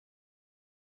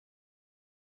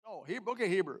Oh, book of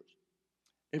Hebrews.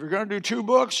 If you're going to do 2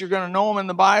 books, you're going to know them in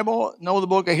the Bible, know the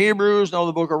book of Hebrews, know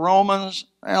the book of Romans.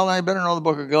 Well, then you better know the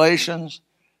book of Galatians.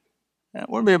 It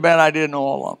wouldn't be a bad idea to know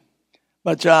all of them.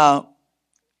 But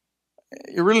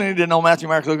you really need to know Matthew,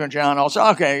 Mark, Luke, and John also.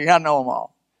 Okay, you got to know them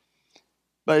all.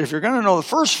 But if you're going to know the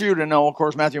first few to know, of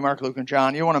course, Matthew, Mark, Luke, and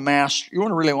John, you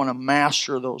really want to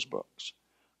master those books.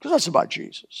 Because that's about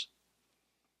Jesus.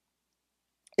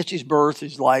 It's his birth,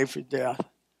 his life, his death.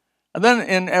 And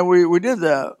then we did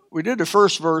the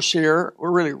first verse here.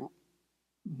 We're really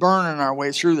burning our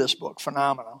way through this book,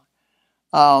 phenomenal.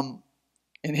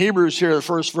 In Hebrews here, the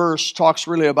first verse talks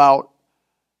really about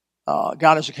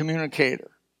God as a communicator.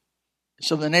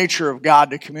 It's of the nature of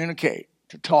God to communicate,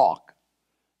 to talk.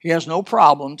 He has no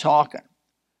problem talking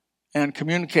and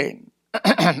communicating.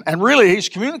 And really, he's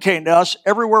communicating to us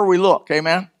everywhere we look.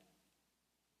 Amen?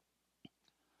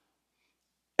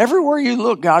 Everywhere you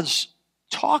look, God's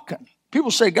talking.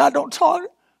 People say, God don't talk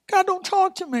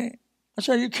to me. I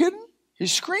say, are you kidding?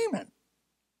 He's screaming.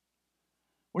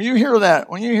 When you hear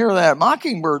that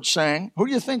mockingbird sing, who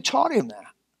do you think taught him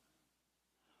that?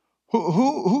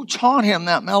 Who taught him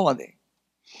that melody?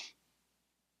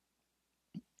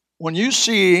 When you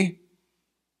see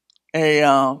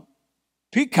a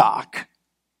peacock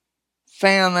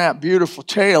fan that beautiful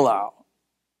tail out,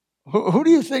 who do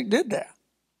you think did that?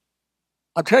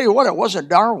 I'll tell you what, it wasn't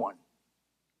Darwin.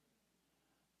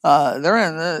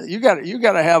 You got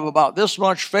to have about this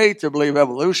much faith to believe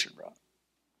evolution, bro.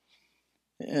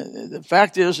 The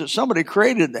fact is that somebody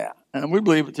created that, and we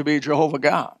believe it to be Jehovah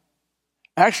God.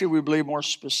 Actually, we believe more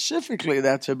specifically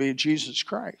that to be Jesus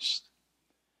Christ.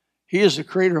 He is the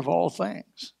creator of all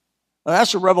things. Now,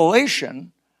 that's a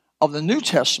revelation of the New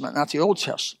Testament, not the Old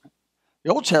Testament.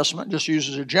 The Old Testament just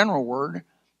uses a general word,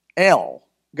 El.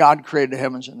 God created the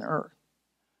heavens and the earth.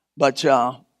 But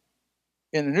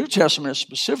in the New Testament, it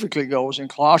specifically goes in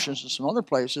Colossians and some other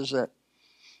places that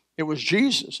it was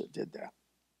Jesus that did that.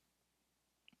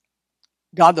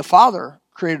 God the Father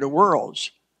created the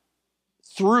worlds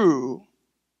through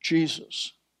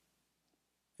Jesus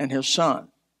and his Son.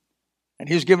 And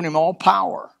he's given him all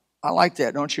power. I like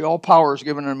that, don't you? All power is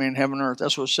given to him in heaven and earth.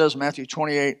 That's what it says in Matthew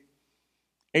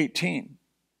 28:18.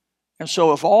 And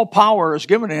so if all power is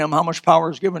given to him, how much power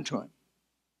is given to him?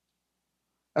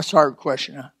 That's a hard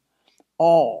question, huh?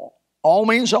 All. All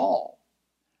means all.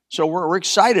 So we're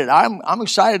excited. I'm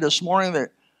excited this morning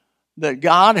that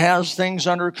God has things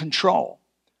under control.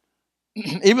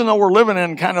 Even though we're living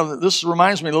in this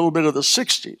reminds me a little bit of the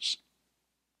 60s.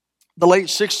 The late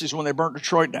 60s when they burnt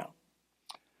Detroit down.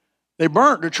 They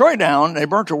burnt Detroit down. They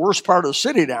burnt the worst part of the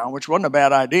city down, which wasn't a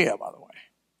bad idea, by the way.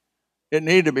 It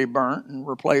needed to be burnt and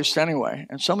replaced anyway.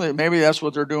 And maybe that's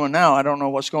what they're doing now. I don't know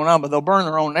what's going on, but they'll burn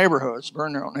their own neighborhoods,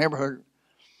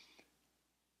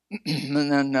 and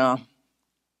then,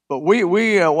 but we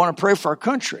want to pray for our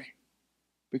country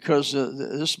because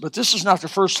this is not the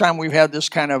first time we've had this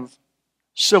kind of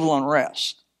civil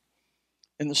unrest.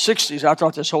 In the 60s, I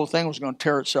thought this whole thing was going to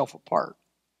tear itself apart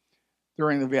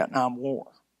during the Vietnam War.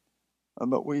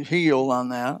 But we healed on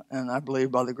that, and I believe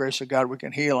by the grace of God we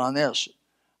can heal on this.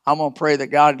 I'm going to pray that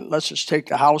God lets us take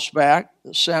the House back,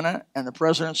 the Senate, and the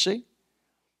presidency,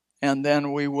 and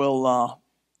then we will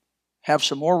have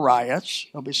some more riots.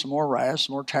 There'll be some more riots,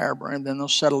 some more tire burning. Then they'll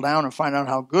settle down and find out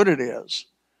how good it is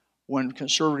when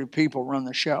conservative people run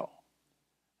the show.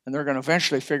 And they're going to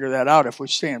eventually figure that out if we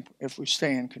stay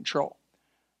in control,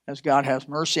 as God has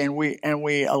mercy, and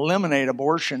we eliminate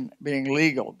abortion being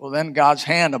legal. Well, then God's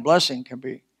hand, a blessing, can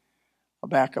be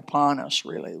back upon us.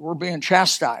 Really, we're being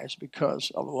chastised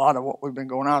because of a lot of what we've been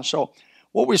going on. So,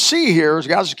 what we see here is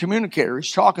God's a communicator.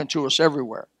 He's talking to us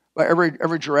everywhere, by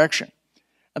every direction.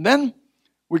 And then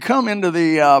we come into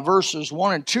the verses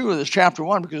 1 and 2 of this chapter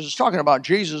 1 because it's talking about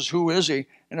Jesus, who is he?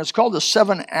 And it's called the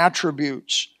 7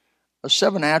 attributes. The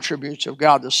 7 attributes of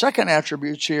God. The second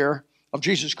attributes here of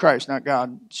Jesus Christ, not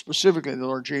God, specifically the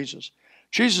Lord Jesus.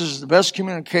 Jesus is the best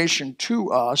communication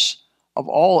to us of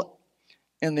all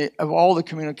the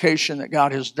communication that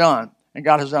God has done. And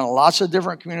God has done lots of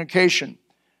different communication.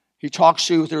 He talks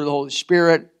to you through the Holy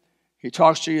Spirit. He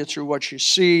talks to you through what you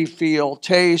see, feel,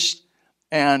 taste.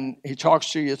 And he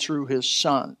talks to you through his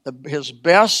Son. His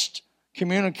best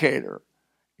communicator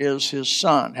is his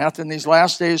Son. Hath in these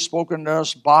last days spoken to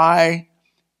us by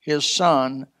his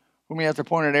Son, whom he hath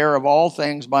appointed heir of all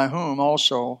things, by whom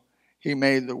also he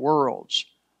made the worlds.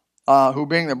 Who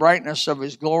being the brightness of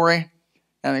his glory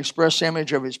and the express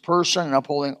image of his person, and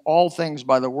upholding all things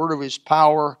by the word of his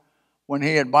power, when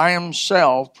he had by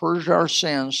himself purged our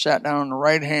sins, sat down on the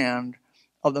right hand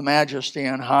of the majesty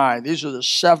on high. These are the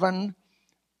 7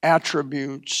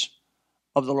 attributes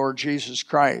of the Lord Jesus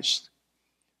Christ.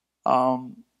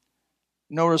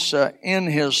 Notice in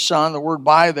his Son, the word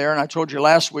by there, and I told you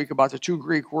last week about the two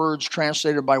Greek words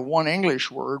translated by one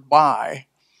English word, by.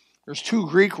 There's two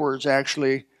Greek words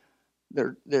actually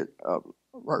that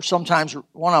or sometimes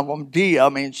one of them, dia,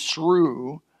 means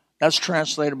through. That's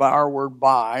translated by our word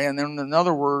by. And then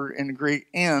another word in Greek,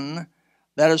 in,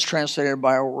 that is translated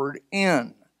by our word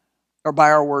in, or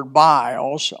by our word by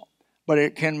also. But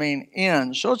it can mean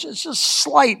in. So it's a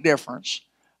slight difference.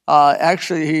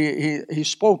 Actually, he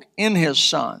spoke in his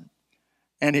Son,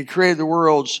 and he created the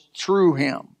worlds through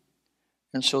him.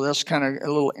 And so that's kind of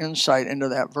a little insight into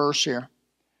that verse here.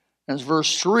 And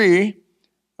verse 3,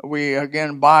 we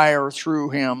again, by or through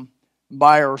him,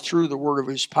 by or through the word of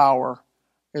his power,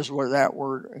 is where that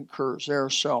word occurs there.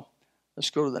 So let's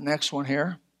go to the next one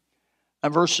here.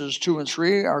 And verses 2 and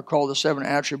 3 are called the 7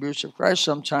 attributes of Christ,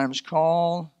 sometimes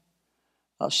called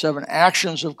 7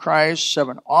 actions of Christ,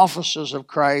 7 offices of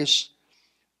Christ.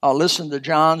 Listen to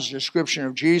John's description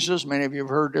of Jesus. Many of you have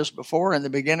heard this before. In the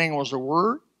beginning was the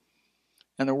Word,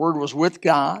 and the Word was with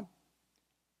God,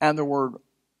 and the Word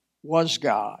was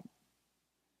God.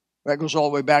 That goes all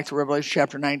the way back to Revelation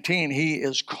chapter 19. He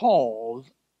is called,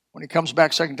 when he comes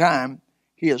back second time,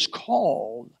 he is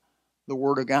called the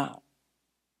Word of God.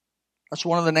 That's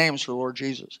one of the names for the Lord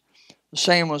Jesus. The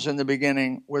same was in the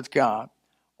beginning with God.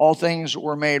 All things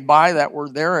were made by, that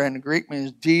word there in Greek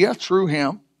means dia, through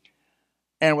him.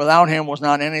 And without him was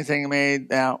not anything made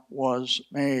that was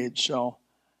made. So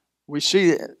we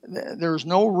see there's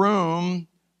no room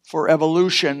for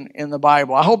evolution in the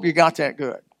Bible. I hope you got that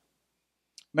good.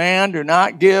 Man, do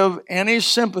not give any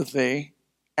sympathy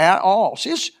at all.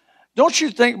 See, don't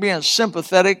you think being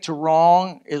sympathetic to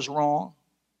wrong is wrong?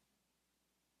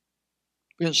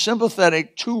 Being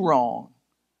sympathetic to wrong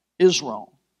is wrong.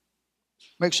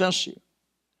 Makes sense to you?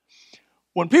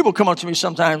 When people come up to me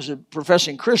sometimes,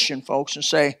 professing Christian folks, and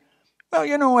say, well,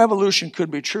 you know, evolution could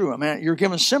be true. I mean, you're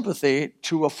giving sympathy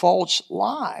to a false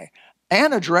lie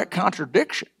and a direct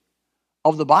contradiction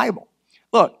of the Bible.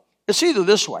 Look, it's either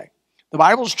this way. The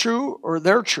Bible's true or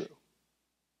they're true.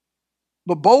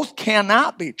 But both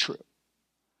cannot be true.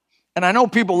 And I know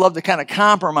people love to kind of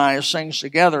compromise things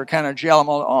together, kind of gel them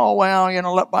all. Oh, well, you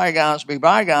know, let bygones be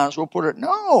bygones. We'll put it.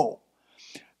 No.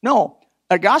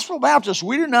 At Gospel Baptist,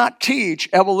 we do not teach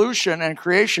evolution and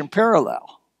creation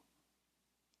parallel.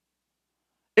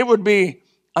 It would be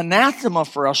anathema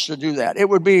for us to do that. We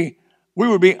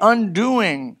would be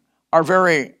undoing our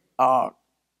very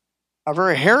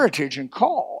heritage and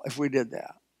call if we did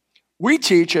that. We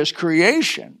teach as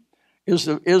creation is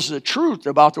the truth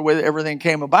about the way that everything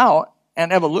came about,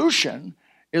 and evolution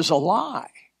is a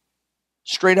lie,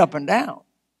 straight up and down.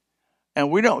 And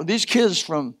we don't. These kids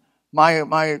from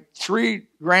my 3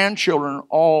 grandchildren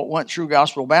all went through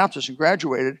Gospel Baptist and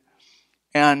graduated,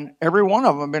 and every one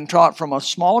of them been taught from a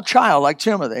small child, like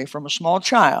Timothy, from a small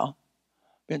child,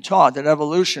 been taught that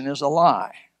evolution is a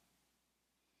lie.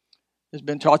 Has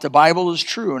been taught the Bible is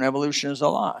true and evolution is a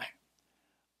lie.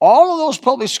 All of those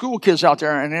public school kids out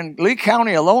there, and in Lee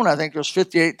County alone, I think there's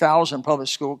 58,000 public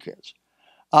school kids.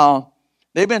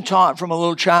 They've been taught from a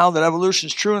little child that evolution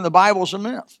is true and the Bible is a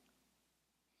myth.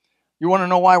 You want to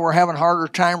know why we're having a harder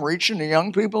time reaching the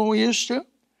young people than we used to?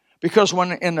 Because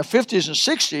when in the 50s and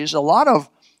 60s, a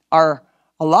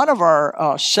lot of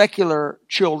our secular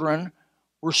children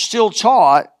were still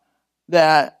taught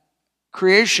that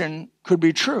creation could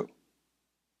be true.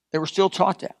 They were still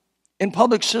taught that in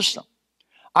public system.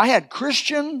 I had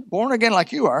Christian, born again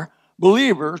like you are,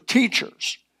 believer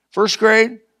teachers. First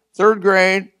grade, third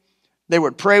grade, they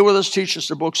would pray with us, teach us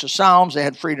the books of Psalms. They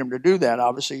had freedom to do that.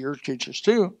 Obviously, your teachers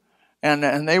too.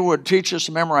 And they would teach us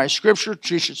to memorize Scripture,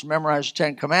 teach us to memorize the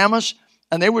 10 Commandments,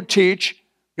 and they would teach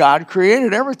God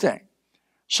created everything.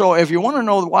 So if you want to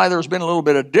know why there's been a little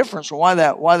bit of difference, why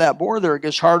that board there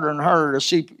gets harder and harder to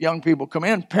see young people come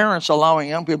in, parents allowing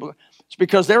young people, it's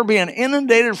because they're being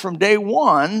inundated from day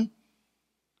one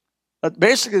that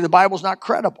basically the Bible's not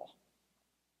credible.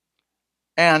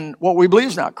 And what we believe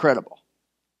is not credible.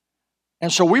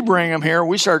 And so we bring them here.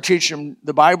 We start teaching them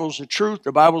the Bible's the truth.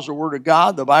 The Bible's the Word of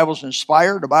God. The Bible's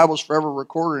inspired. The Bible's forever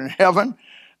recorded in heaven.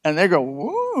 And they go,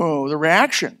 whoa, the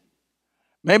reaction.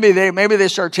 Maybe they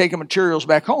start taking materials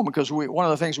back home because one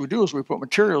of the things we do is we put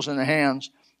materials in the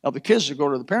hands of the kids to go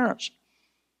to the parents.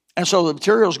 And so the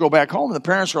materials go back home and the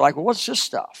parents are like, well, what's this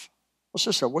stuff? What's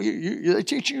this stuff? Well, they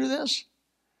teaching you this?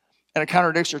 And it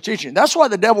contradicts their teaching. That's why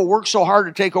the devil works so hard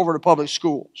to take over the public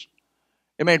schools.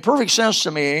 It made perfect sense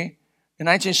to me. In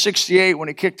 1968, when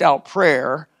he kicked out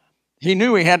prayer, he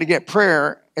knew he had to get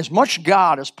prayer, as much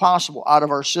God as possible, out of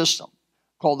our system,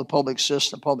 called the public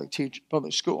system, public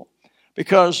school.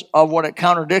 because of what it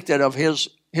contradicted of his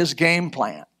game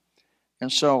plan.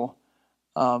 And so,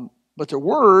 but the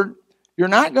Word, you're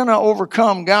not going to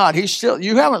overcome God.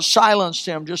 You haven't silenced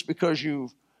him just because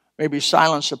you've maybe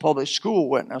silenced a public school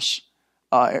witness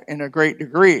in a great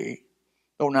degree,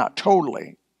 though not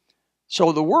totally.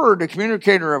 So the Word, the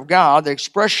communicator of God, the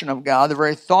expression of God, the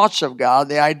very thoughts of God,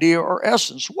 the idea or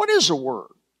essence. What is a word?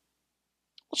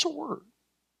 What's a word?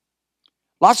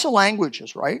 Lots of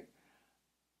languages, right?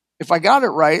 If I got it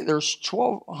right, there's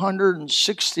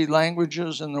 1,260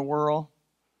 languages in the world,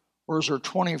 or is there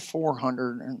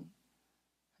 2,400? And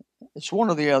it's one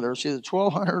or the other. It's either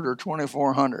 1,200 or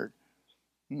 2,400.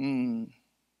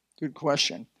 Good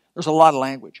question. There's a lot of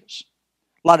languages,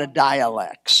 a lot of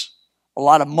dialects, a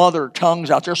lot of mother tongues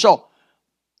out there. So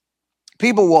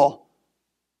people will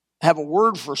have a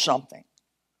word for something,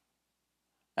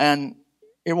 and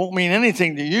it won't mean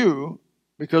anything to you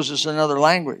because it's another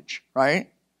language,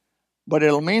 right? But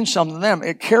it'll mean something to them.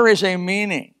 It carries a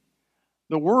meaning.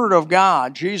 The Word of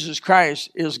God, Jesus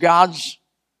Christ, is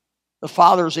the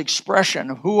Father's expression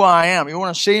of who I am. You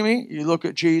want to see me? You look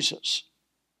at Jesus.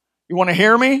 You want to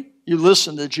hear me? You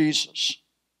listen to Jesus.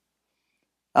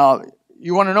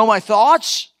 You want to know my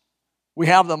thoughts? We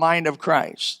have the mind of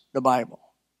Christ, the Bible,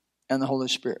 and the Holy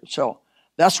Spirit. So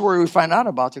that's where we find out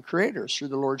about the Creator, through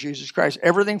the Lord Jesus Christ.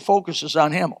 Everything focuses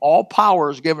on Him. All power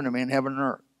is given to me in heaven and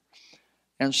earth.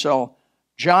 And so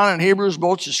John and Hebrews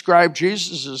both describe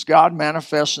Jesus as God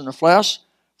manifest in the flesh.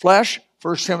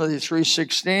 1 Timothy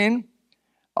 3:16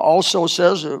 also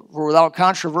says, for without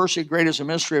controversy, great is the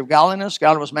mystery of godliness.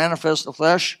 God was manifest in the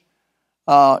flesh.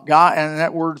 God, and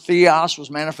that word theos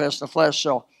was manifest in the flesh.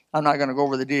 So I'm not going to go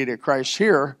over the deity of Christ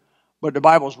here, but the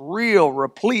Bible's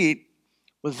replete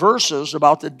with verses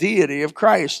about the deity of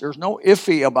Christ. There's no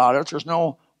iffy about it. There's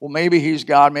no, well, maybe he's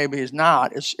God, maybe he's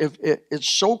not. It's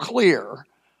so clear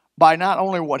by not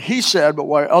only what he said, but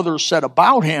what others said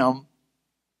about him,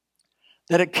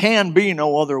 that it can be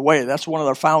no other way. That's one of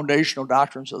the foundational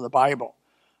doctrines of the Bible.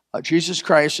 Jesus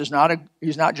Christ he's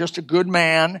not just a good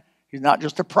man. He's not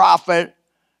just a prophet.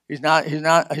 He's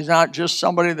not just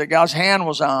somebody that God's hand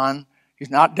was on. He's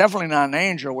definitely not an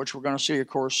angel, which we're going to see, of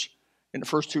course, in the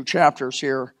first 2 chapters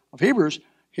here of Hebrews.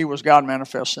 He was God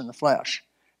manifest in the flesh.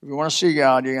 If you want to see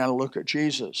God, you got to look at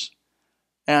Jesus.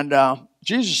 And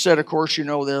Jesus said, of course, you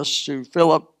know this, to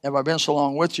Philip, have I been so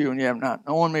long with you, and you have not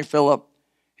known me, Philip?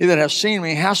 He that has seen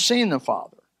me has seen the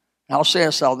Father. How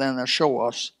sayest thou then that show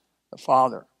us the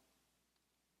Father?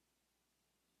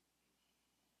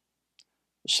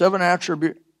 The 7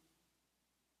 attributes.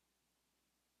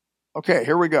 Okay,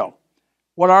 here we go.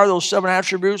 What are those 7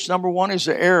 attributes? Number 1 is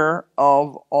the heir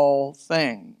of all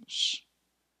things.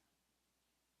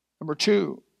 Number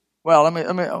 2, well,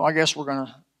 I guess we're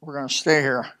gonna stay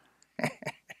here.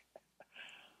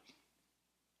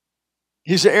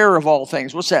 He's the heir of all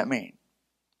things. What's that mean?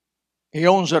 He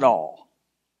owns it all.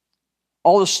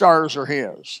 All the stars are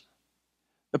his.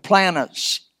 The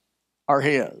planets are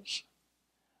his.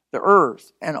 The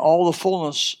earth and all the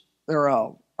fullness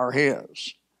thereof are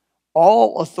his.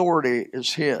 All authority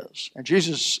is his. And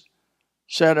Jesus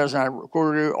said, as I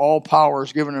quoted you, all power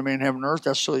is given to me in heaven and earth.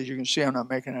 That's so that you can see I'm not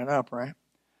making that up, right?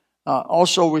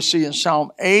 Also, we see in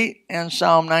Psalm 8 and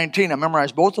Psalm 19. I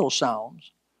memorized both those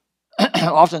Psalms.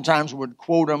 Oftentimes would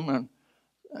quote them.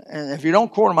 And if you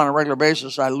don't quote them on a regular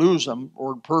basis, I lose them,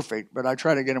 word perfect. But I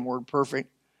try to get them word perfect.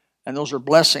 And those are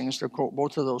blessings to quote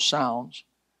both of those Psalms.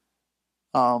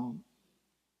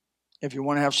 If you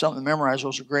want to have something to memorize,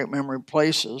 those are great memory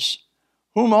places.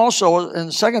 Whom also, and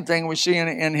the second thing we see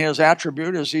in his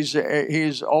attribute is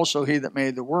he's also he that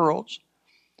made the worlds.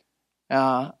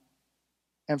 And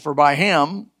for by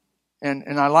him,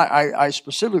 and I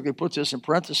specifically put this in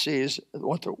parentheses,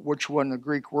 which one the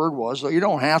Greek word was, though you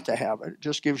don't have to have it. It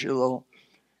just gives you a little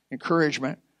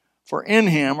encouragement. For in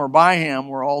him, or by him,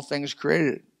 were all things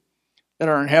created, that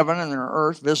are in heaven and in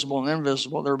earth, visible and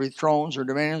invisible. There be thrones or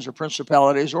dominions or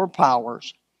principalities or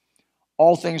powers.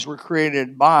 All things were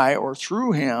created by or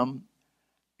through him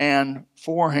and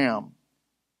for him.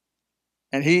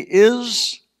 And he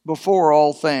is before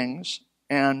all things,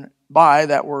 and by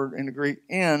that word in the Greek,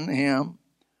 in him,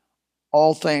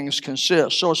 all things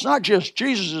consist. So it's not just,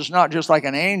 Jesus is not just like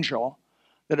an angel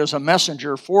that is a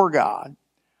messenger for God,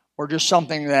 or just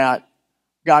something that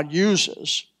God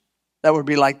uses. That would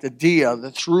be like the dia,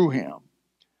 the through him.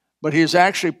 But he is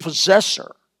actually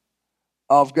possessor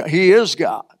of God. He is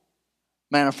God,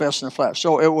 manifest in the flesh.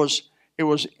 So it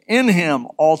was in him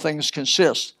all things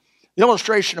consist. The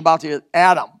illustration about the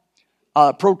atom,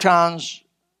 protons,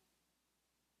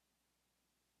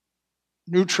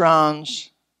 neutrons,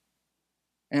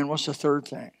 and what's the third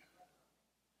thing?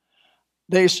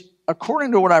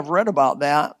 according to what I've read about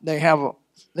that,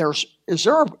 is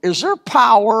there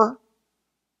power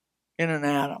in an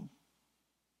atom?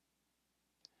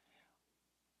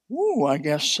 Ooh, I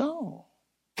guess so.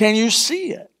 Can you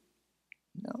see it?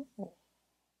 No.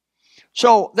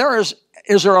 So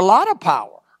is there a lot of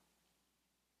power?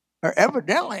 There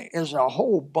evidently is a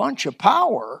whole bunch of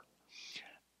power.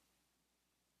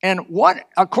 And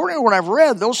according to what I've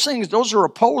read, those are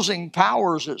opposing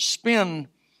powers that spin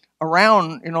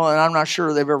around, and I'm not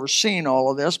sure they've ever seen all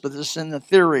of this, but this is in the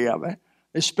theory of it.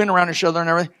 They spin around each other and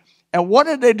everything. And what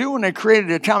did they do when they created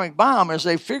the atomic bomb is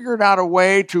they figured out a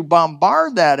way to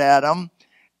bombard that atom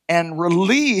and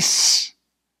release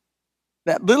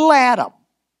that little atom.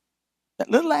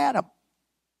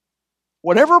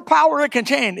 Whatever power it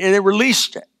contained, they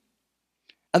released it.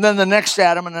 And then the next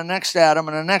atom and the next atom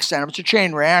and the next atom. It's a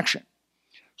chain reaction.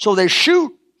 So they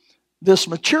shoot this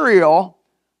material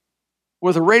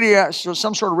with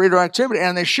some sort of radioactivity,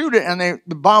 and they shoot it and they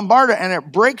bombard it, and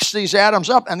it breaks these atoms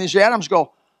up, and these atoms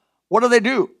go, what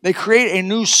do? They create a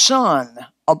new sun,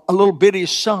 a little bitty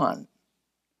sun.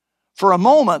 For a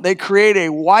moment, they create a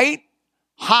white,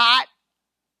 hot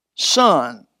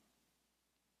sun.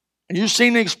 And you've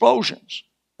seen the explosions.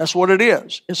 That's what it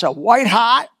is. It's a white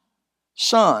hot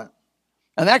sun.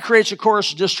 And that creates, of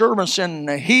course, disturbance in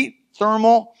the heat,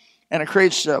 thermal, and it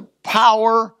creates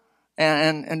power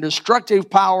and destructive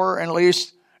power, at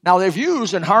least. Now, they've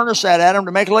used and harnessed that atom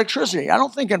to make electricity. I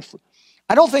don't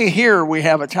think here we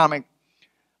have atomic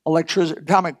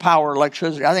power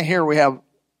electricity. I think here we have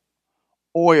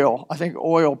oil. I think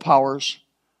oil powers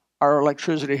our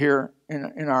electricity here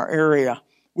in our area.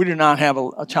 We do not have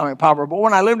atomic power. But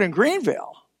when I lived in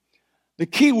Greenville, the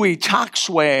Kiwi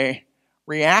Toxway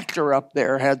reactor up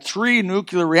there had 3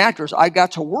 nuclear reactors. I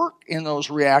got to work in those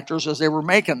reactors as they were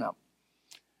making them.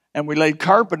 And we laid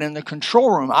carpet in the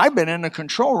control room. I've been in the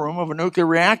control room of a nuclear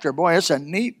reactor. Boy, it's a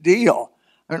neat deal.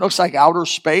 I mean, it looks like outer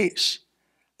space.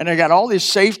 And they got all these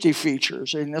safety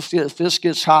features. And if this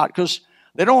gets hot, because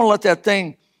they don't want to let that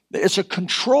thing, it's a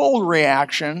controlled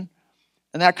reaction.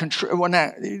 And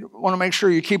you want to make sure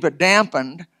you keep it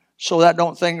dampened so that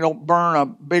thing don't burn a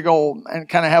big old and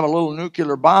kind of have a little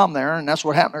nuclear bomb there. And that's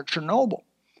what happened at Chernobyl.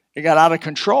 It got out of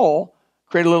control,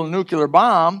 created a little nuclear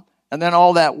bomb, and then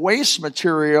all that waste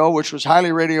material, which was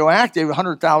highly radioactive,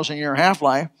 100,000-year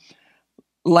half-life,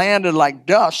 landed like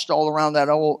dust all around that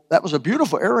was a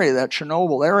beautiful area. That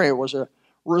Chernobyl area was a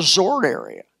resort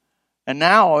area. And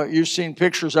now you've seen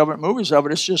pictures of it, movies of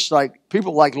it. It's just like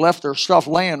people left their stuff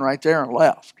laying right there and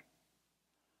left.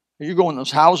 You go in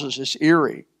those houses, it's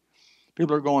eerie.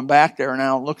 People are going back there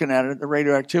now looking at it. The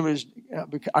radioactivity,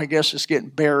 I guess it's getting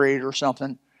buried or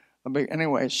something. But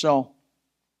anyway, so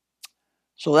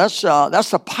that's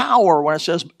the power when it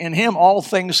says, in him all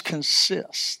things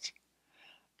consist.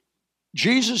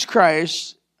 Jesus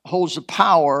Christ holds the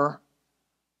power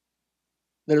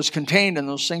that is contained in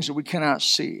those things that we cannot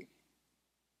see.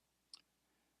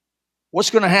 What's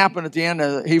going to happen at the end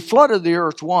of it? He flooded the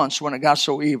earth once when it got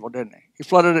so evil, didn't he? He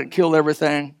flooded it and killed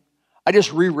everything. I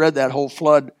just reread that whole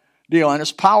flood deal, and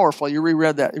it's powerful. You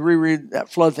reread that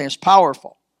flood thing. It's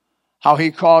powerful. How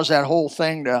he caused that whole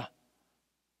thing to,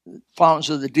 fountains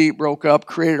of the deep broke up,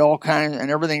 created all kinds,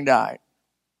 and everything died.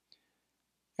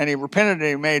 And he repented and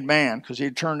he made man because he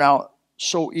turned out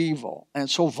so evil and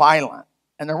so violent.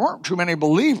 And there weren't too many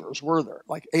believers, were there?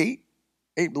 Like 8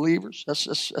 believers?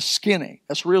 That's skinny.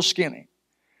 That's real skinny.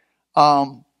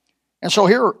 And so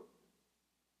here,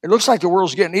 it looks like the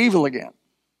world's getting evil again.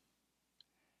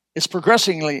 It's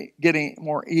progressively getting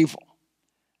more evil.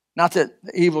 Not that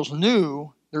the evil's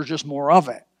new, there's just more of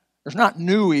it. There's not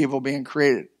new evil being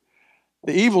created.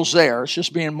 The evil's there, it's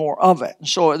just being more of it. And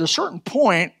so at a certain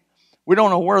point, we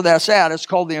don't know where that's at. It's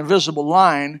called the invisible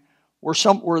line,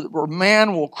 where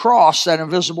man will cross that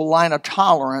invisible line of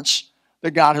tolerance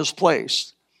that God has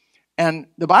placed. And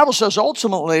the Bible says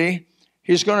ultimately,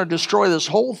 he's going to destroy this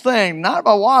whole thing, not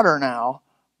by water now,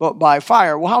 but by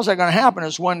fire. Well, how's that going to happen?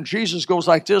 Is when Jesus goes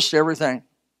like this to everything.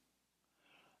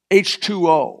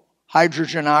 H2O,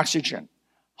 hydrogen, oxygen,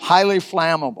 highly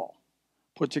flammable,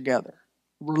 put together.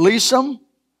 Release them,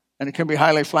 and it can be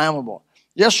highly flammable.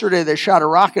 Yesterday, they shot a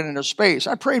rocket into space.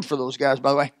 I prayed for those guys,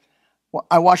 by the way.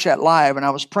 I watched that live, and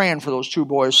I was praying for those 2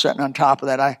 boys sitting on top of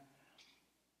that.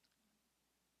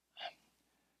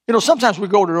 Sometimes we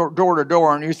go door to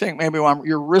door, and you think maybe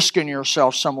you're risking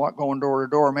yourself somewhat going door to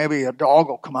door. Maybe a dog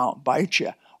will come out and bite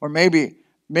you, or maybe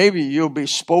you'll be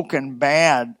spoken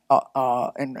bad at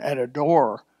a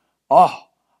door. Oh,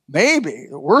 maybe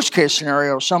the worst case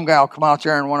scenario, some guy will come out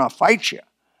there and want to fight you.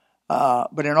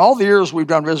 But in all the years we've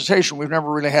done visitation, we've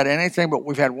never really had anything, but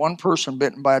we've had one person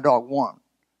bitten by a dog, one.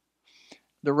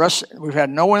 The rest, we've had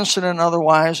no incident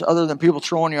otherwise, other than people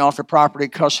throwing you off the property,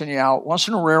 cussing you out, once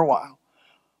in a rare while.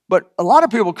 But a lot of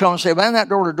people come and say, man, that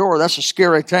door to door, that's a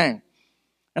scary thing.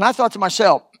 And I thought to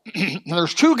myself,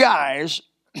 there's two guys,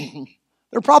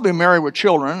 they're probably married with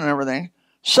children and everything,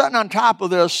 sitting on top of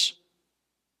this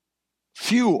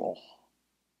fuel.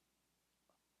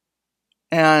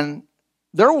 And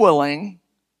they're willing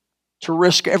to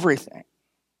risk everything.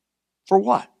 For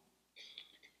what?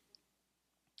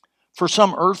 For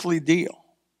some earthly deal.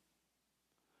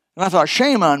 And I thought,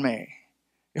 shame on me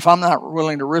if I'm not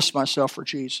willing to risk myself for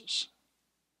Jesus,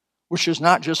 which is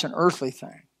not just an earthly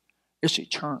thing, it's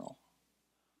eternal.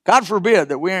 God forbid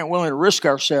that we ain't willing to risk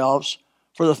ourselves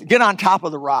for get on top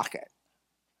of the rocket.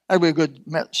 That'd be a good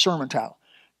sermon title.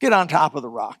 Get on top of the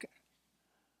rocket.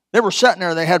 They were sitting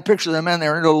there, they had pictures of them in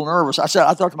there, and they were a little nervous. I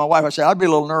thought to my wife, I'd be a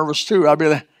little nervous too. I'd be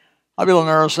a little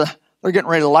nervous. They're getting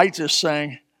ready to light this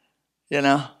thing, you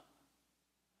know.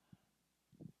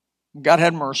 God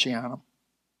had mercy on them.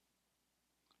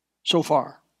 So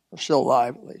far. They're still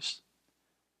alive, at least.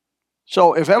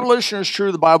 So if evolution is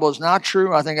true, the Bible is not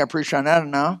true. I think I preached on that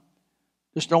enough.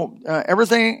 Just don't,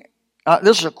 everything,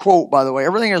 this is a quote, by the way,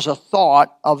 everything is a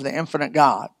thought of the infinite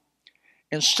God.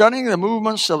 In studying the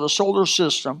movements of the solar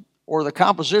system or the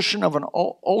composition of an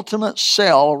ultimate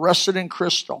cell rested in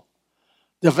crystal,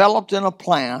 developed in a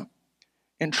plant,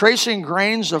 in tracing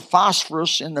grains of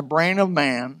phosphorus in the brain of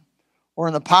man, or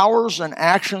in the powers and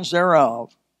actions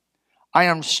thereof, I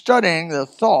am studying the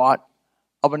thought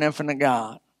of an infinite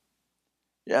God.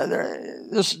 Yeah,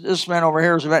 this man over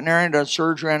here is a veterinarian, does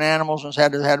surgery on animals, and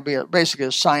had to be basically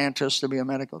a scientist to be a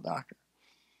medical doctor.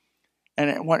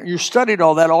 And when you studied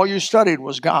all that, all you studied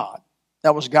was God.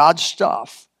 That was God's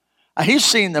stuff. He's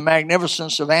seen the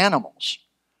magnificence of animals,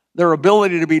 their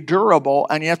ability to be durable,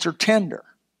 and yet they're tender.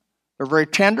 They're very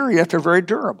tender, yet they're very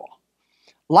durable.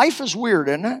 Life is weird,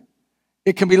 isn't it?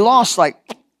 It can be lost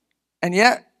and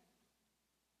yet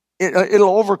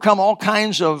it'll overcome all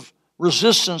kinds of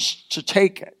resistance to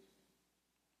take it.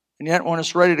 And yet when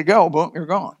it's ready to go, boom, you're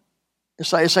gone.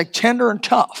 It's like tender and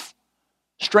tough,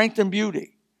 strength and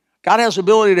beauty. God has the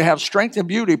ability to have strength and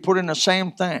beauty put in the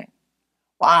same thing.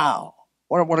 Wow,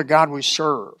 what a God we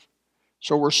serve.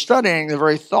 So we're studying the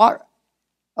very thought,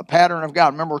 a pattern of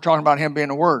God. Remember, we're talking about Him being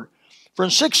the Word. For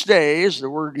in 6 days, the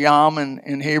word yom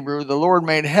in Hebrew, the Lord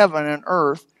made heaven and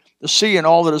earth, the sea and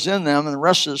all that is in them, and the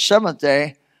rest of the seventh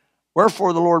day.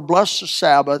 Wherefore the Lord blessed the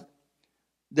Sabbath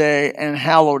day and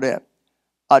hallowed it.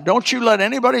 Don't you let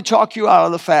anybody talk you out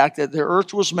of the fact that the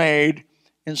earth was made,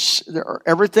 and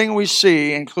everything we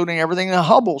see, including everything the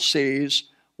Hubble sees,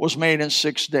 was made in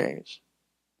 6 days.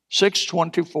 6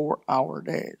 24-hour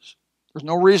days. There's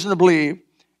no reason to believe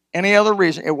any other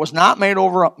reason. It was not made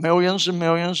over millions and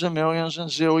millions and millions and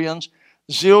zillions,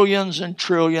 zillions and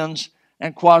trillions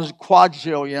and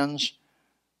quadrillions.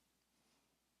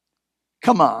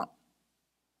 Come on.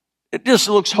 It just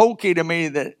looks hokey to me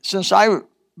that since I've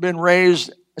been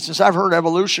raised, since I've heard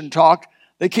evolution talked,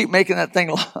 they keep making that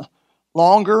thing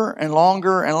longer and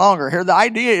longer and longer. Here, the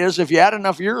idea is if you add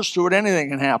enough years to it, anything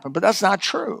can happen. But that's not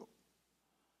true.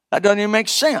 That doesn't even make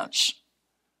sense.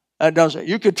 That doesn't.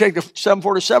 You could take the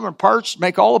 747 parts,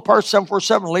 make all the parts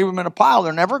 747, leave them in a pile.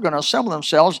 They're never going to assemble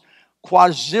themselves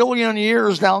quadrillion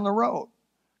years down the road.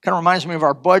 Kind of reminds me of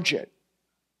our budget.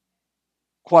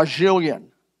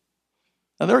 Quadrillion.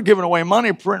 And they're giving away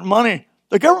money, printing money.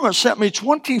 The government sent me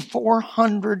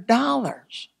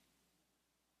 $2,400.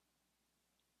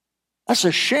 That's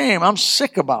a shame. I'm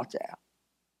sick about that.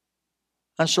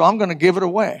 And so I'm going to give it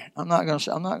away. I'm not going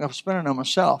to spend it on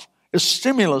myself. It's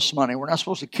stimulus money. We're not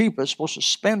supposed to keep it. We're supposed to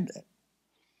spend it.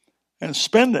 And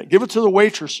spend it. Give it to the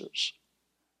waitresses.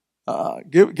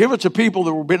 Give it to people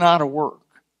that have been out of work.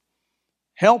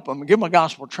 Help them. Give them a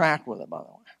gospel tract with it, by the way.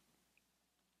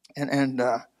 And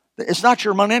it's not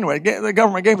your money anyway. The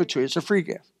government gave it to you. It's a free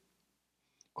gift.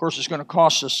 Of course, it's going to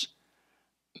cost us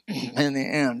in the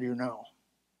end, you know.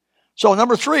 So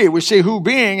number 3, we see who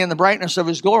being in the brightness of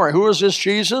His glory. Who is this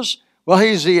Jesus? Well,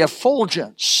 He's the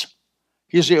effulgence.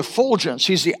 He's the effulgence.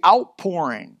 He's the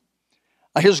outpouring.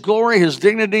 His glory, His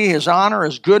dignity, His honor,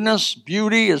 His goodness,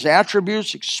 beauty, His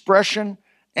attributes, expression,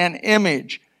 and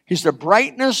image. He's the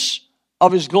brightness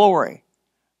of His glory.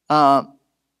 No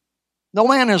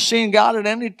man has seen God at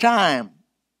any time.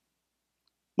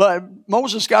 But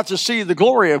Moses got to see the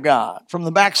glory of God from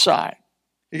the backside.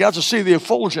 He got to see the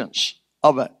effulgence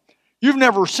of it. You've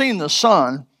never seen the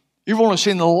sun. You've only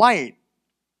seen the light,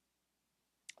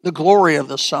 the glory of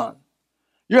the sun.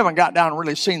 You haven't got down and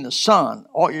really seen the sun.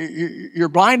 You're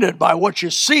blinded by what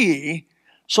you see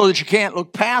so that you can't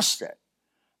look past it.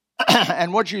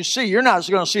 And what you see, you're not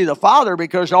going to see the Father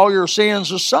because all you're seeing is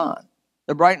the Son,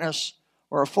 the brightness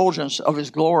or effulgence of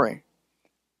His glory.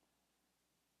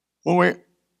 When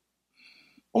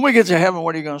we get to heaven,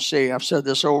 what are you going to see? I've said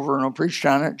this over and I've preached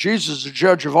on it. Jesus is the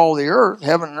judge of all the earth,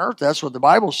 heaven and earth. That's what the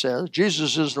Bible says.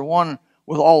 Jesus is the one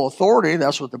with all authority.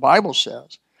 That's what the Bible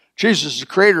says. Jesus is the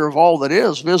creator of all that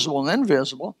is, visible and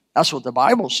invisible. That's what the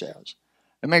Bible says.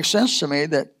 It makes sense to me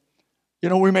that,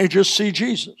 we may just see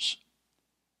Jesus.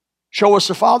 Show us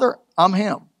the Father, I'm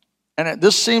Him. And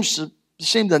this seems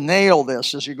to nail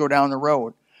this as you go down the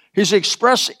road. He's the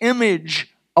express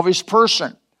image of His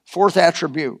person, fourth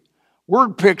attribute.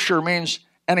 Word picture means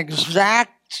an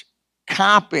exact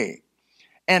copy,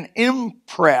 an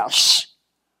impress.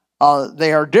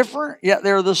 They are different, yet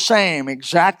they're the same,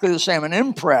 exactly the same. An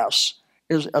impress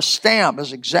is a stamp,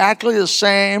 is exactly the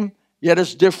same, yet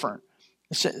it's different.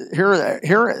 Here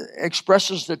it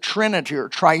expresses the Trinity or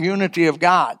triunity of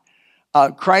God.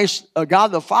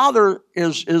 God the Father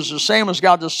is the same as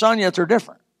God the Son, yet they're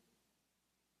different.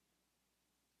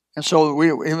 And so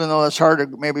even though that's hard to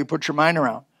maybe put your mind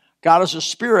around, God is a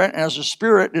spirit, and as a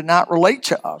spirit did not relate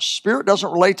to us. Spirit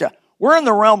doesn't relate to us. We're in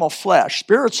the realm of flesh.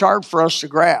 Spirit's hard for us to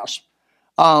grasp.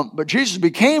 But Jesus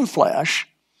became flesh,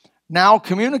 now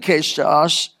communicates to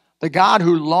us the God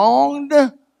who longed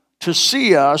to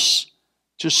see us,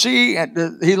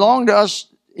 He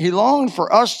longed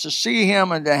for us to see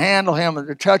Him and to handle Him and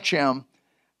to touch Him.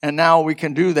 And now we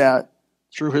can do that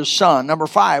through His Son. Number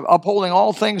 5, upholding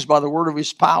all things by the word of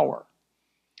His power.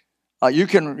 You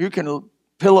can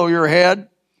pillow your head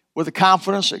with the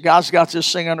confidence that God's got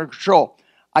this thing under control.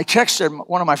 I texted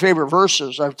one of my favorite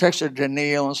verses. I've texted to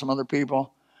Neil and some other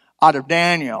people out of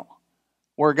Daniel,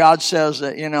 where God says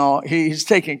that, He's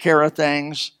taking care of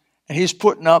things and He's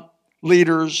putting up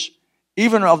leaders,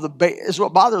 even is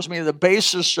what bothers me, the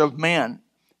basis of men.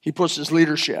 He puts His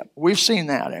leadership. We've seen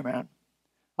that, amen.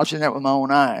 I've seen that with my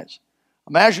own eyes.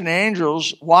 Imagine the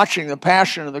angels watching the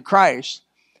passion of the Christ.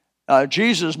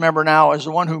 Jesus, remember now, is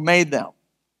the one who made them.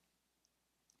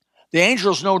 The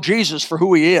angels know Jesus for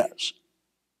who He is.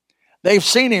 They've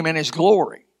seen Him in His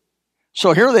glory.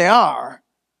 So here they are,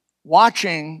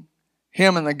 watching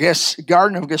Him in the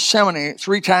Garden of Gethsemane.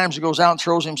 3 times He goes out and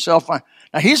throws Himself on.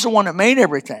 Now He's the one that made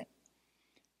everything.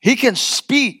 He can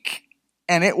speak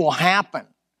and it will happen.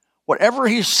 Whatever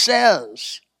He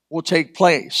says will take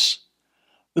place.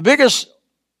 The biggest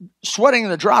sweating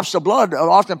the drops of blood,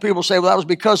 often people say, well, that was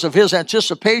because of His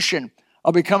anticipation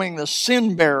of becoming the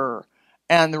sin bearer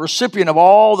and the recipient of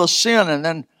all the sin and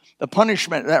then the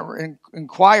punishment that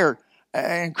incurred.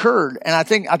 And I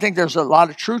think there's a lot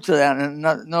of truth to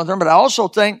that. But I also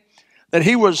think that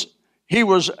he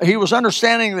was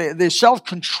understanding the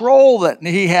self-control that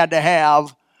he had to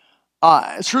have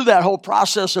through that whole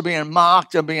process of being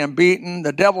mocked and being beaten.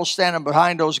 The devil standing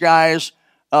behind those guys,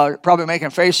 probably making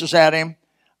faces at him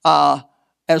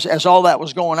as all that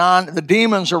was going on. The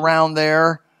demons around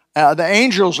there. The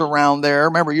angels around there,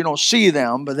 remember, you don't see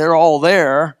them, but they're all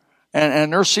there,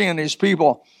 and they're seeing these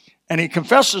people. And He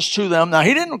confesses to them. Now,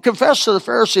 He didn't confess to the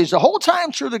Pharisees the whole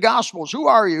time through the Gospels. Who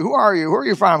are you? Who are you? Who are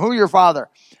you from? Who are your father?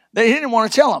 He didn't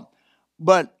want to tell them.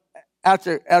 But at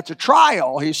the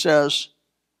trial, He says,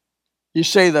 you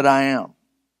say that I am.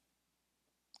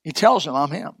 He tells them,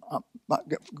 I'm Him.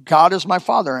 God is my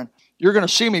Father, and you're going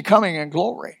to see me coming in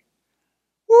glory.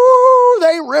 Woo,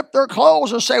 they rip their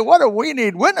clothes and say, what do we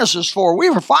need witnesses for?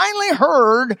 We've finally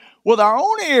heard with our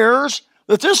own ears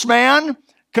that this man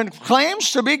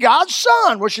claims to be God's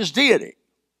Son, which is deity.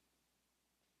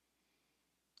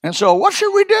 And so what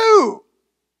should we do?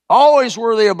 Always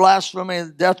worthy of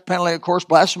blasphemy, death penalty. Of course,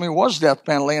 blasphemy was death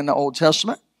penalty in the Old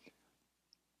Testament.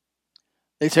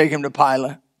 They take Him to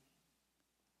Pilate.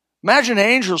 Imagine the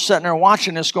angels sitting there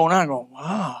watching this going on, going,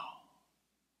 wow.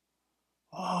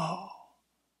 Oh.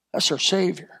 That's our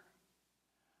Savior.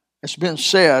 It's been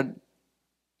said,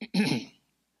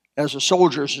 as the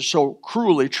soldiers have so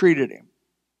cruelly treated Him,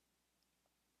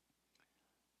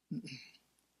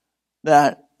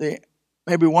 that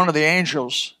maybe one of the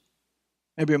angels,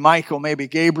 maybe Michael, maybe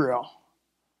Gabriel,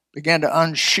 began to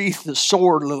unsheath the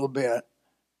sword a little bit.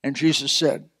 And Jesus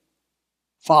said,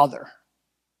 Father,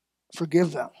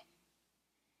 forgive them.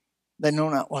 They know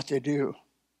not what they do.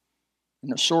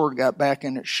 And the sword got back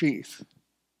in its sheath.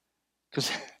 Because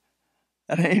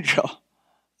an angel,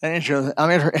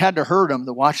 it had to hurt them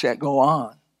to watch that go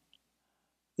on.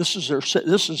 This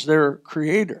is their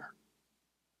creator.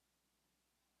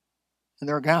 And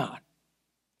their God.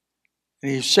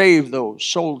 And He saved those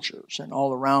soldiers and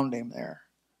all around Him there.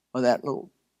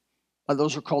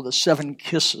 Those are called the 7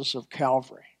 kisses of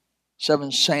Calvary.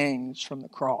 7 sayings from the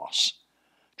cross.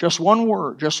 Just one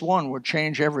word, just one would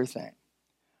change everything.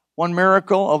 One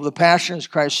miracle of the Passion is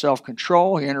Christ's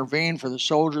self-control. He intervened for the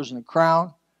soldiers in the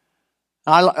crowd.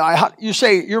 You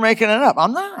say, you're making it up.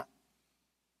 I'm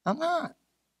not.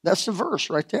 That's the verse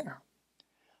right there.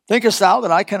 Thinkest thou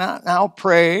that I cannot now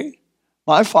pray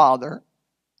my Father,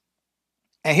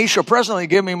 and he shall presently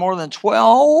give me more than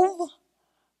 12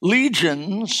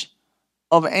 legions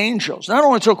of angels. That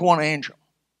only took one angel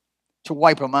to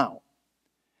wipe them out.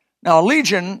 Now, a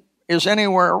legion is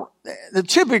anywhere, the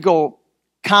typical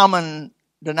common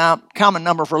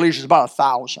number for legions is about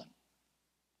 1,000.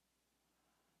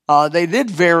 They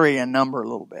did vary in number a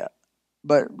little bit,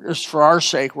 but just for our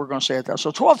sake, we're going to say it that.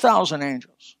 So 12,000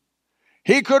 angels.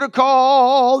 He could have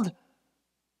called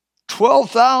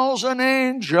 12,000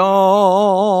 angels.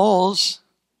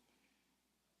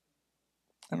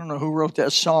 I don't know who wrote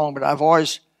that song, but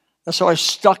that's always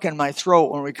stuck in my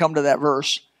throat when we come to that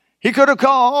verse. He could have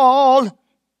called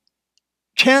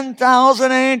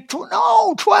 10,000 angels.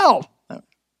 No, 12.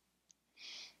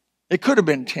 It could have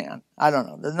been 10. I don't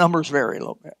know. The numbers vary a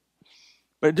little bit.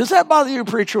 But does that bother you,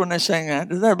 preacher, when they sing that?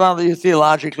 Does that bother you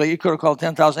theologically? You could have called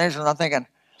 10,000 angels. And I'm thinking,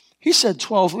 he said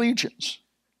 12 legions.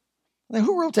 I mean,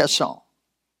 who wrote that song?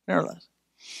 There it is.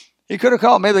 He could have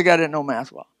called, maybe the guy didn't know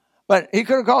math well, but he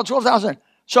could have called 12,000.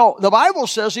 So the Bible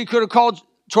says he could have called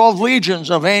 12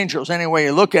 legions of angels. Any way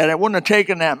you look at it, wouldn't have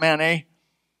taken that many.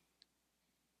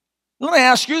 Let me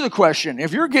ask you the question.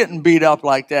 If you're getting beat up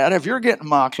like that, if you're getting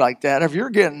mocked like that, if you're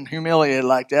getting humiliated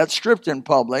like that, stripped in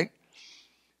public,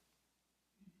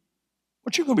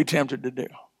 what you going to be tempted to do?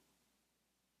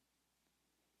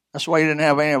 That's why you didn't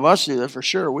have any of us do that for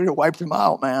sure. We'd have wiped them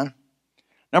out, man.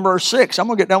 Number 6, I'm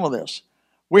going to get done with this.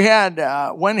 We had,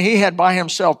 when he had by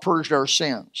himself purged our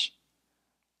sins,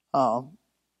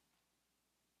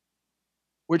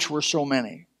 which were so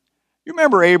many. You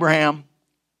remember Abraham,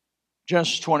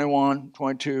 Genesis 21,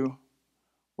 22,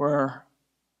 where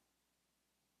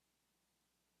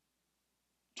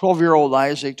 12-year-old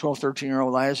Isaac,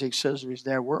 13-year-old Isaac says to his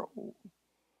dad,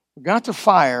 we got the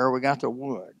fire, we got the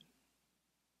wood.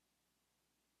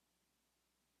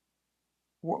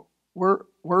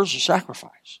 Where's the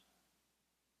sacrifice?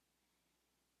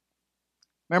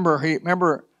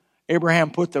 Remember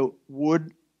Abraham put the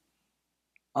wood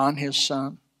on his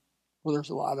son? Well, there's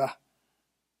a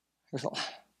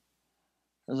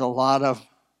lot of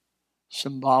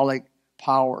symbolic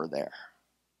power there.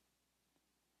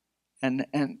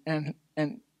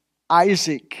 And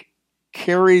Isaac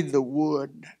carried the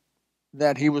wood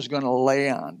that he was going to lay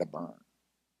on to burn.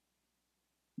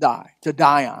 To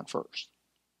die on first.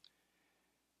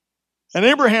 And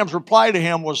Abraham's reply to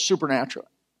him was supernatural.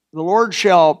 The Lord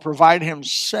shall provide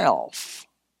himself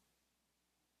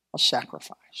a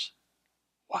sacrifice.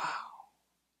 Wow.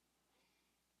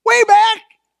 Way back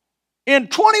in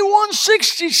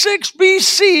 2166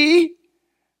 BC,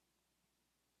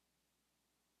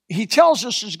 he tells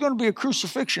us there's going to be a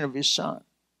crucifixion of his son.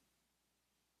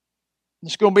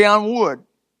 It's going to be on wood.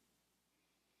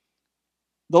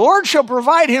 The Lord shall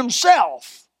provide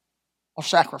himself a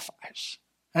sacrifice.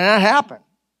 And that happened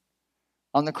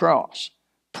on the cross.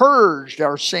 Purged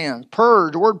our sins.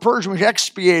 Purged. The word purged means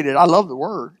expiated. I love the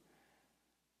word.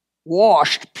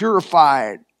 Washed,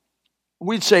 purified.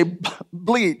 We'd say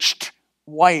bleached,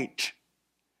 white.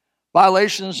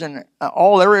 Violations in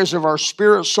all areas of our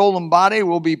spirit, soul, and body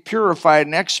will be purified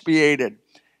and expiated.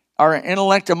 Our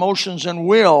intellect, emotions, and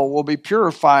will be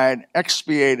purified,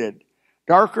 expiated.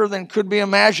 Darker than could be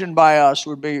imagined by us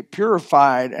would be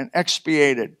purified and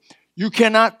expiated. You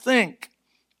cannot think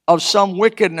of some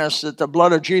wickedness that the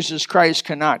blood of Jesus Christ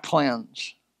cannot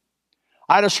cleanse.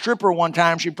 I had a stripper one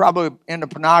time. She probably into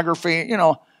pornography. You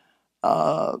know,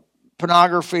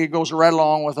 pornography goes right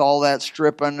along with all that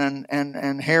stripping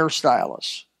and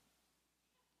hairstylists.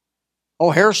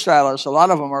 Oh, hairstylists, a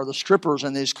lot of them are the strippers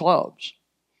in these clubs.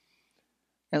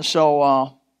 And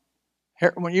so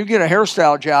when you get a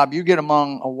hairstyle job, you get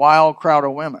among a wild crowd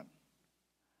of women.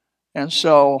 And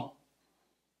so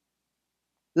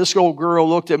this old girl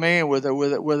looked at me with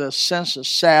a sense of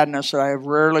sadness that I have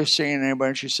rarely seen in anybody.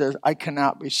 And she says, I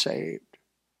cannot be saved.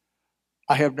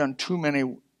 I have done too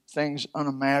many things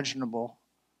unimaginable.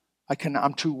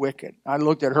 I'm too wicked. I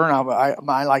looked at her and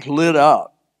I like lit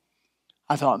up.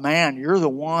 I thought, man, you're the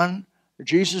one that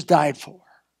Jesus died for.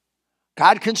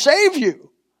 God can save you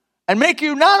and make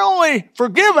you not only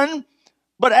forgiven,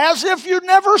 but as if you'd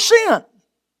never sinned.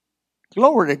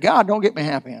 Glory to God. Don't get me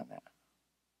happy on that.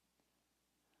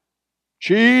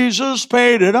 Jesus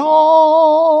paid it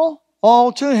all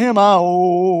to him I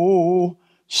owe.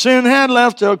 Sin had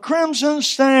left a crimson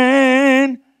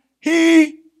stain.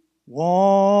 He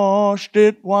washed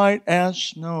it white as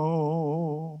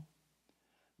snow.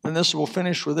 And this will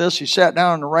finish with this. He sat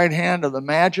down on the right hand of the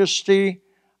Majesty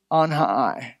on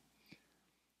high.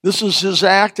 This is his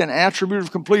act and attribute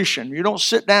of completion. You don't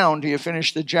sit down till you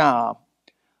finish the job.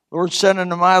 The Lord said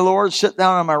unto my Lord, sit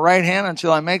down on my right hand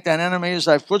until I make thine enemies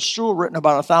thy footstool, written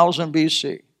about 1000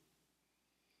 BC.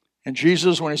 And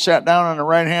Jesus, when he sat down on the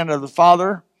right hand of the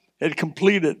Father, had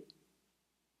completed.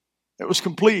 It was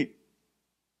complete.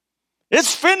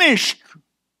 It's finished,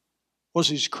 was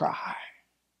his cry.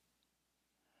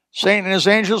 Satan and his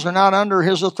angels are not under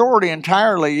his authority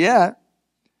entirely yet.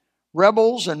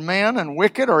 Rebels and men and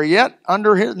wicked are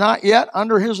not yet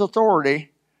under his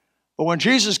authority. But when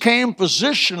Jesus came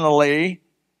positionally,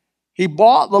 he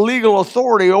bought the legal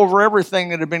authority over everything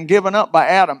that had been given up by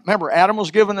Adam. Remember, Adam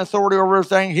was given authority over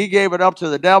everything. He gave it up to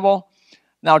the devil.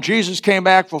 Now Jesus came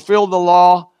back, fulfilled the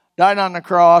law, died on the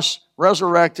cross,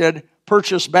 resurrected,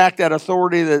 purchased back that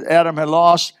authority that Adam had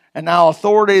lost. And now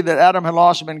authority that Adam had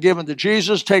lost had been given to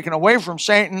Jesus, taken away from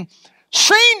Satan.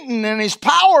 Satan and his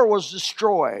power was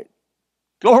destroyed.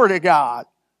 Glory to God.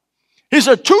 He's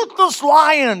a toothless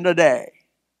lion today.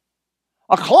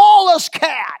 A clawless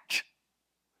cat.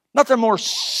 Nothing more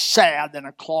sad than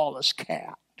a clawless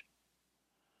cat.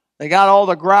 They got all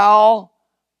the growl,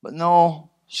 but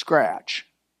no scratch.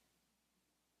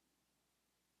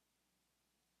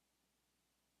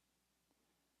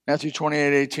 Matthew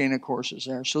 28:18, of course, is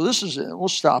there. So this is it. We'll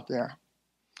stop there.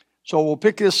 So we'll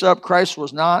pick this up. Christ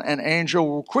was not an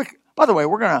angel. By the way,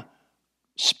 we're going to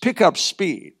pick up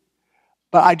speed.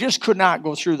 But I just could not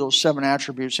go through those 7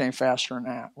 attributes any faster than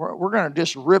that. We're going to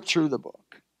just rip through the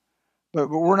book. But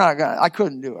we're not going to. I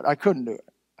couldn't do it. I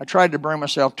tried to bring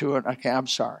myself to it. Okay, I'm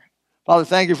sorry. Father,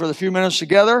 thank you for the few minutes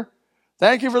together.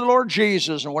 Thank you for the Lord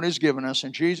Jesus and what he's given us.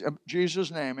 In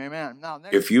Jesus' name, amen. Now,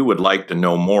 if you would like to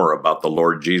know more about the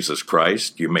Lord Jesus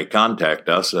Christ, you may contact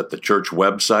us at the church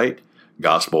website,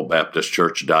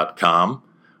 gospelbaptistchurch.com,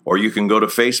 or you can go to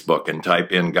Facebook and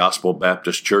type in Gospel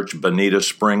Baptist Church, Bonita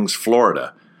Springs,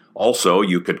 Florida. Also,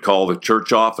 you could call the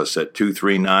church office at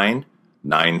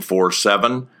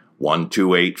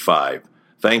 239-947-1285.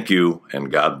 Thank you,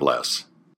 and God bless.